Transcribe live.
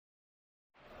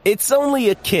It's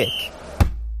only a kick,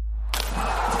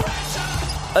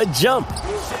 a jump,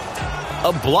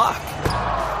 a block.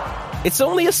 It's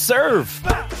only a serve.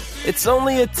 It's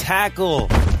only a tackle,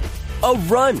 a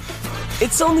run.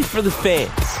 It's only for the fans.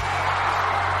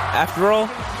 After all,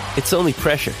 it's only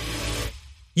pressure.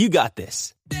 You got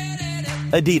this.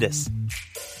 Adidas.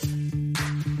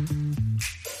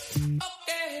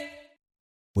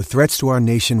 With threats to our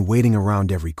nation waiting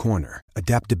around every corner,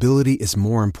 adaptability is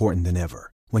more important than ever.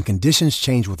 When conditions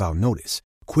change without notice,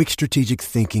 quick strategic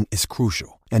thinking is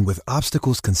crucial. And with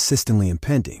obstacles consistently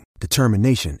impending,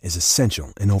 determination is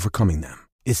essential in overcoming them.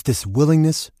 It's this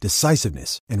willingness,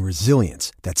 decisiveness, and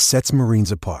resilience that sets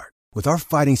Marines apart. With our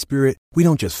fighting spirit, we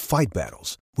don't just fight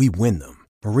battles, we win them.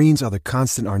 Marines are the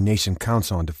constant our nation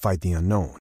counts on to fight the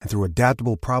unknown. And through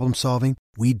adaptable problem solving,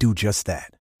 we do just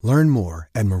that. Learn more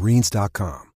at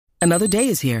marines.com. Another day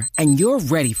is here, and you're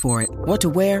ready for it. What to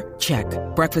wear? Check.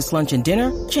 Breakfast, lunch, and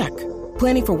dinner? Check.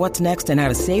 Planning for what's next and how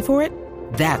to save for it?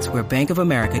 That's where Bank of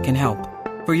America can help.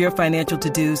 For your financial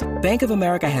to-dos, Bank of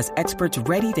America has experts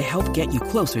ready to help get you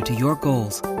closer to your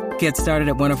goals. Get started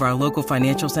at one of our local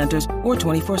financial centers or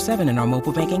 24/7 in our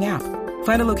mobile banking app.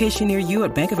 Find a location near you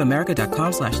at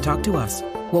bankofamerica.com/talktous.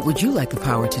 What would you like the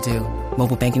power to do?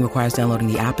 Mobile banking requires downloading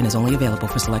the app and is only available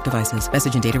for select devices.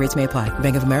 Message and data rates may apply.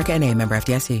 Bank of America N.A., member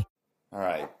FDIC. All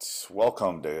right.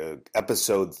 Welcome to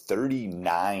episode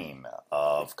 39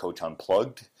 of Coach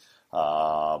Unplugged.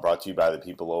 Brought to you by the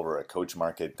people over at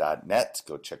coachmarket.net.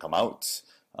 Go check them out.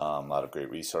 A lot of great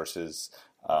resources.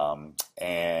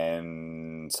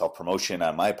 And self-promotion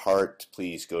on my part,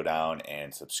 please go down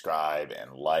and subscribe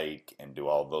and like and do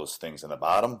all those things on the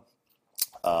bottom.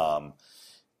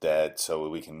 That so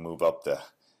we can move up the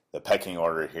pecking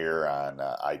order here on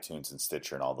iTunes and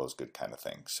Stitcher and all those good kind of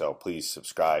things. So please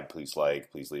subscribe, please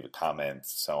like, please leave a comment,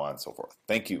 so on and so forth.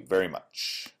 Thank you very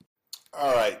much.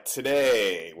 All right,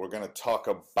 today we're going to talk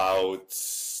about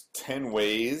 10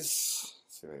 ways.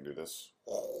 Let's see if I can do this.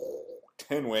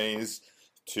 10 ways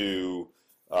to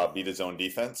beat a zone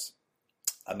defense.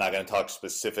 I'm not going to talk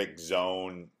specific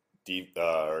zone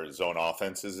or zone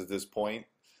offenses at this point.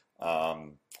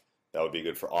 That would be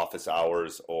good for office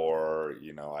hours, or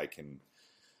I can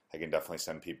definitely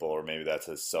send people, or maybe that's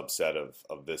a subset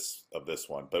of this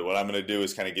one. But what I'm going to do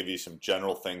is kind of give you some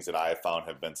general things that I have found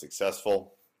have been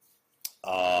successful.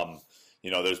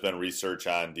 There's been research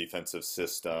on defensive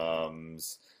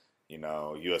systems.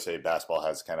 USA Basketball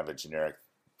has kind of a generic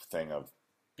thing of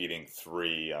beating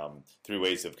three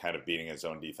ways of kind of beating a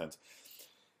zone defense.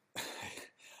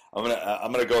 I'm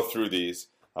gonna go through these.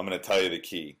 I'm gonna tell you the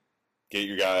key. Get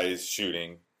your guys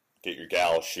shooting. Get your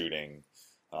gals shooting.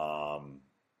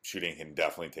 Shooting can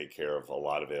definitely take care of a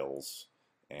lot of ills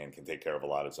and can take care of a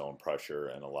lot of zone pressure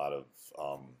and a lot of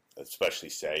especially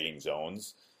sagging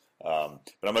zones. But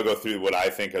I'm going to go through what I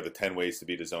think are the 10 ways to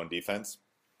beat a zone defense.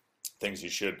 Things you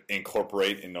should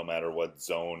incorporate in no matter what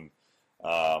zone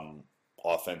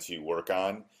offense you work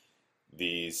on.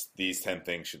 These 10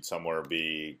 things should somewhere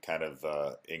be kind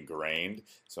of ingrained.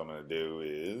 So what I'm going to do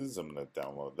is I'm going to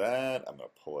download that. I'm going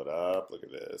to pull it up. Look at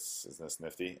this. Isn't this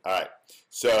nifty? All right.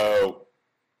 So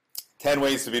 10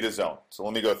 ways to beat a zone. So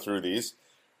let me go through these.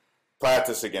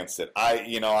 Practice against it.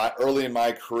 I early in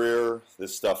my career,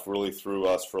 this stuff really threw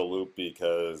us for a loop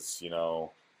because,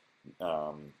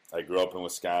 I grew up in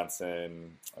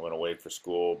Wisconsin. I went away for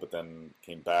school, but then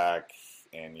came back.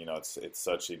 And, it's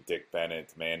such a Dick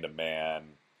Bennett,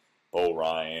 man-to-man, Bo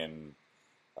Ryan,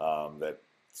 that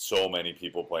so many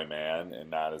people play man and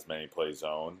not as many play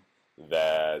zone,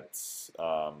 that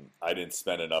I didn't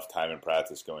spend enough time in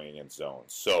practice going against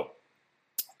zones. So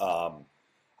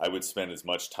I would spend as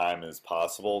much time as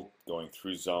possible going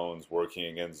through zones, working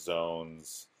against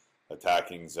zones,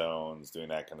 attacking zones, doing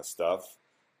that kind of stuff.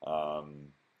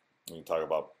 We can talk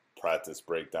about practice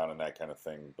breakdown and that kind of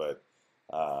thing, but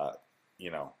you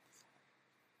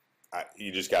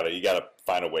gotta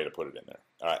find a way to put it in there.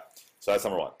 All right, so that's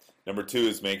number one. Number two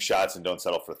is make shots and don't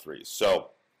settle for threes. So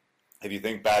if you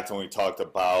think back to when we talked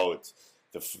about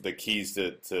the keys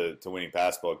to winning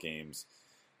basketball games,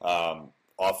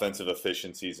 offensive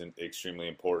efficiency is extremely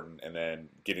important, and then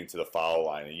getting to the foul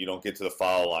line. And you don't get to the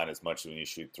foul line as much when you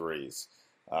shoot threes.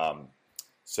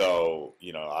 So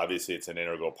obviously it's an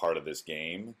integral part of this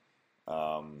game.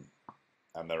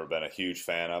 I've never been a huge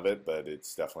fan of it, but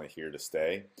it's definitely here to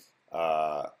stay.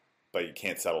 But you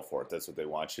can't settle for it. That's what they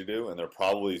want you to do, and they're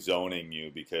probably zoning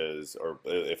you or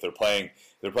if they're playing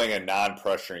a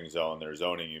non-pressuring zone, they're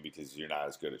zoning you because you're not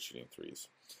as good at shooting threes.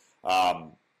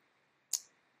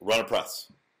 Run a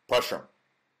press, pressure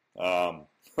them.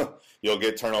 You'll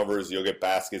get turnovers, you'll get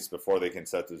baskets before they can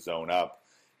set the zone up.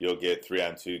 you'll get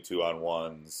 3-on-2,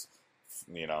 2-on-1s.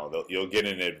 You'll get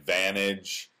an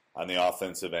advantage on the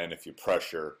offensive end if you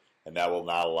pressure, and that will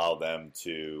not allow them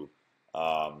to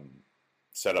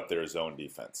set up their zone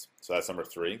defense. So that's number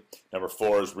 3. Number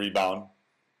 4 is rebound.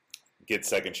 Get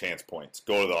second chance points.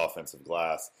 Go to the offensive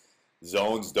glass.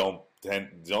 Zones don't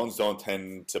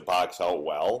tend to box out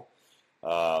well.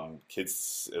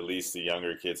 Kids, at least the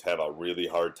younger kids, have a really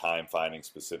hard time finding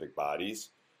specific bodies.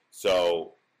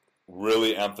 So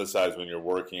really emphasize when you're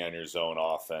working on your zone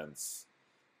offense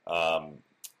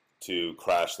to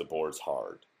crash the boards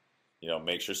hard.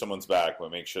 Make sure someone's back,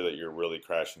 but make sure that you're really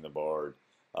crashing the board.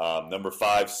 Number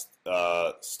 5,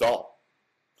 stall.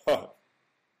 Pull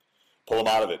them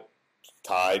out of it.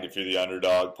 Tied, if you're the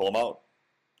underdog, pull them out.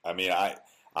 I mean, I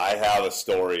have a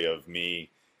story of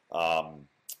me,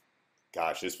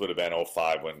 this would have been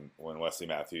 2005 when Wesley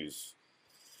Matthews,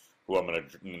 who I'm going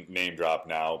to name drop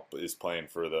now, is playing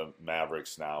for the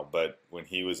Mavericks now. But when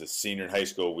he was a senior in high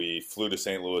school, we flew to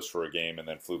St. Louis for a game and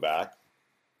then flew back.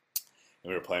 And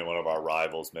we were playing one of our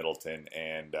rivals, Middleton,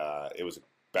 and it was a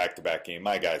back-to-back game.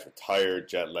 My guys were tired,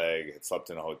 jet lag, had slept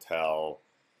in a hotel,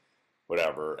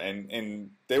 whatever.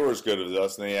 And they were as good as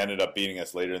us, and they ended up beating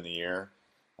us later in the year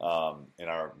in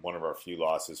one of our few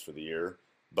losses for the year.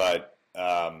 But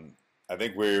I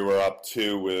think we were up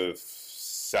 2 with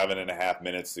 7.5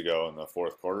 minutes to go in the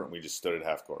fourth quarter, and we just stood at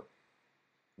half court.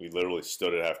 We literally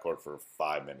stood at half court for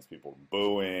 5 minutes. People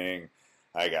booing.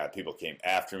 People came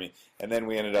after me. And then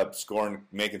we ended up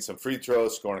making some free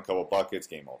throws, scoring a couple buckets,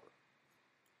 game over.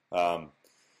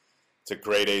 It's a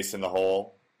great ace in the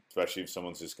hole, especially if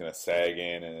someone's just going to sag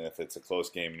in and if it's a close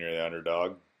game and you're the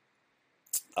underdog.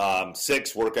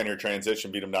 6, work on your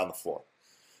transition, beat them down the floor.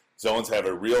 Zones have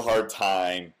a real hard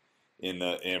time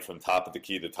from top of the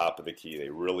key to top of the key. They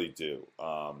really do.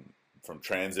 From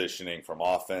transitioning from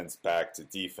offense back to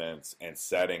defense and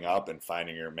setting up and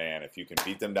finding your man. If you can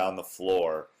beat them down the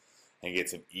floor and get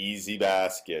some easy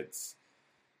baskets,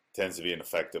 tends to be an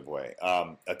effective way.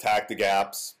 Attack the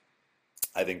gaps.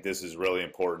 I think this is really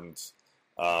important.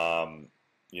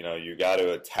 You got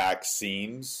to attack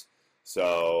seams.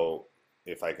 So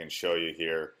if I can show you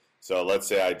here. So let's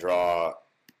say I draw.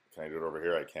 Can I do it over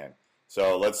here? I can.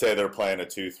 So let's say they're playing a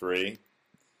 2-3.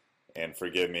 And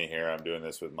forgive me here, I'm doing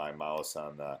this with my mouse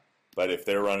on that. But if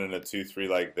they're running a 2-3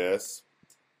 like this,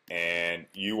 and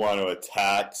you want to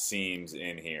attack seams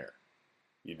in here,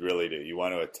 you'd really do. You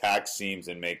want to attack seams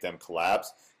and make them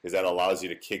collapse, because that allows you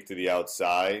to kick to the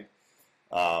outside.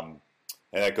 And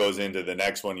that goes into the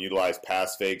next one, utilize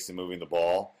pass fakes and moving the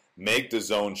ball. Make the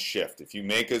zone shift. If you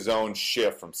make a zone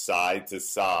shift from side to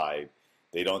side,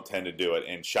 they don't tend to do it.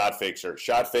 And shot fakes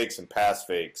and pass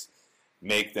fakes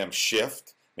make them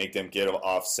shift, make them get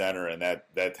off center, and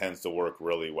that tends to work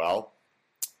really well.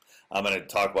 I'm going to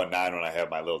talk about 9 when I have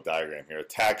my little diagram here.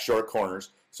 Attack short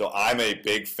corners. So I'm a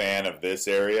big fan of this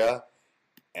area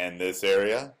and this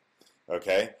area,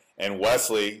 okay? And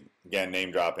Wesley, again,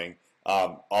 name dropping,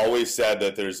 always said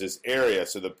that there's this area.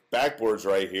 So the backboard's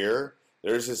right here.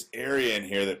 There's this area in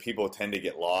here that people tend to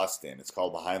get lost in. It's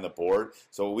called behind the board.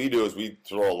 So what we do is we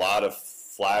throw a lot of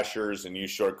flashers and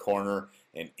use short corner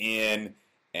and in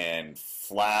and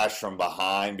flash from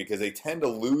behind, because they tend to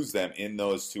lose them in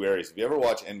those two areas. If you ever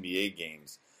watch NBA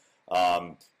games,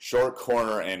 short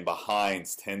corner and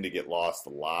behinds tend to get lost a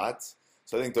lot.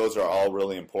 So I think those are all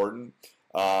really important.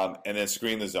 And then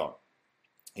screen the zone.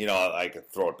 I could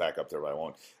throw it back up there, but I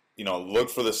won't. Look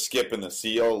for the skip and the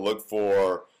seal. Look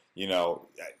for,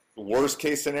 worst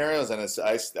case scenarios. And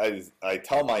I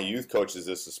tell my youth coaches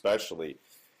this especially.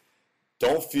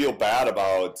 Don't feel bad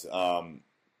about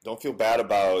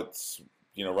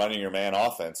running your man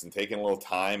offense and taking a little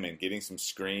time and getting some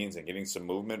screens and getting some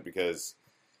movement, because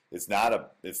it's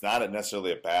not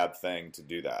necessarily a bad thing to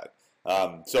do that.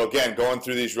 So again, going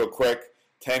through these real quick,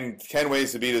 10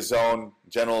 ways to beat a zone,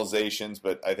 generalizations,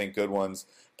 but I think good ones.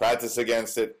 Practice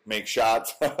against it, make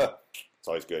shots. It's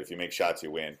always good. If you make shots,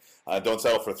 you win. Don't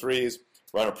settle for threes.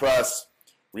 Run a press.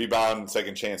 Rebound,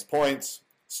 second chance points.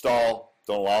 Stall.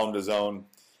 Don't allow them to zone.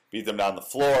 Beat them down the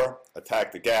floor.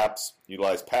 Attack the gaps.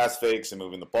 Utilize pass fakes and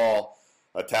moving the ball.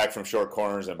 Attack from short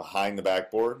corners and behind the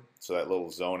backboard. So that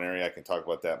little zone area, I can talk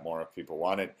about that more if people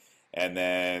want it. And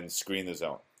then screen the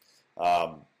zone.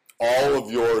 All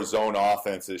of your zone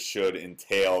offenses should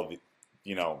entail,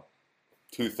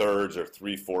 2/3 or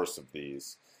 3/4 of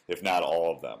these, if not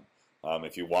all of them.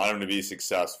 If you want them to be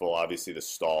successful, obviously the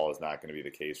stall is not going to be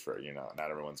the case for,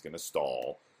 not everyone's going to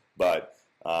stall. But,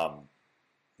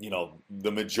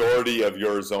 the majority of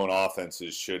your zone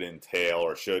offenses should entail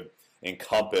or should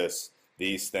encompass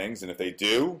these things. And if they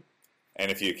do,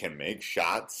 And if you can make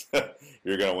shots,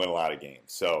 you're going to win a lot of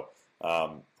games. So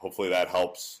hopefully that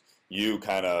helps you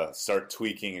kind of start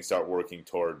tweaking and start working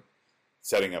toward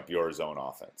setting up your zone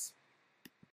offense.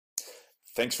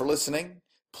 Thanks for listening.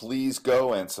 Please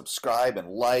go and subscribe and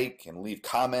like and leave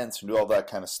comments and do all that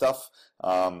kind of stuff.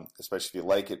 Especially if you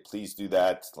like it, please do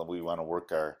that. We want to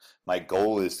work my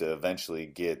goal is to eventually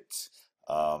get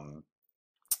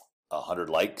 100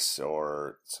 likes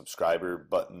or subscriber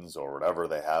buttons or whatever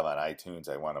they have on iTunes.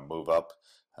 I want to move up.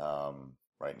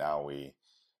 Right now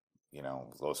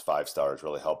those 5 stars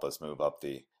really help us move up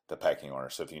the pecking order.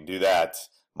 So if you can do that,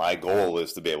 my goal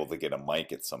is to be able to get a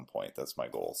mic at some point. That's my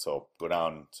goal. So go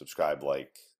down, subscribe,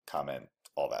 like, comment,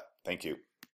 all that. Thank you.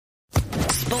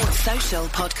 Sports Social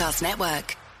Podcast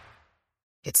Network.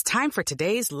 It's time for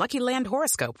today's Lucky Land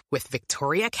horoscope with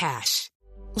Victoria Cash.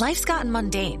 Life's gotten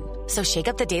mundane, so shake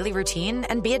up the daily routine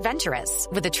and be adventurous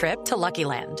with a trip to Lucky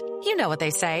Land. You know what they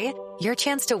say, your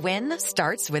chance to win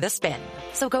starts with a spin.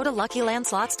 So go to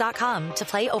LuckyLandSlots.com to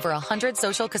play over 100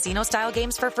 social casino-style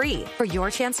games for free for your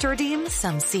chance to redeem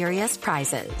some serious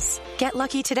prizes. Get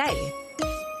lucky today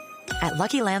at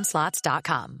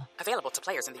LuckyLandSlots.com. Available to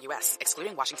players in the U.S.,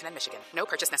 excluding Washington and Michigan. No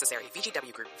purchase necessary.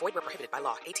 VGW Group. Void where prohibited by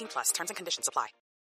law. 18+. Terms and conditions apply.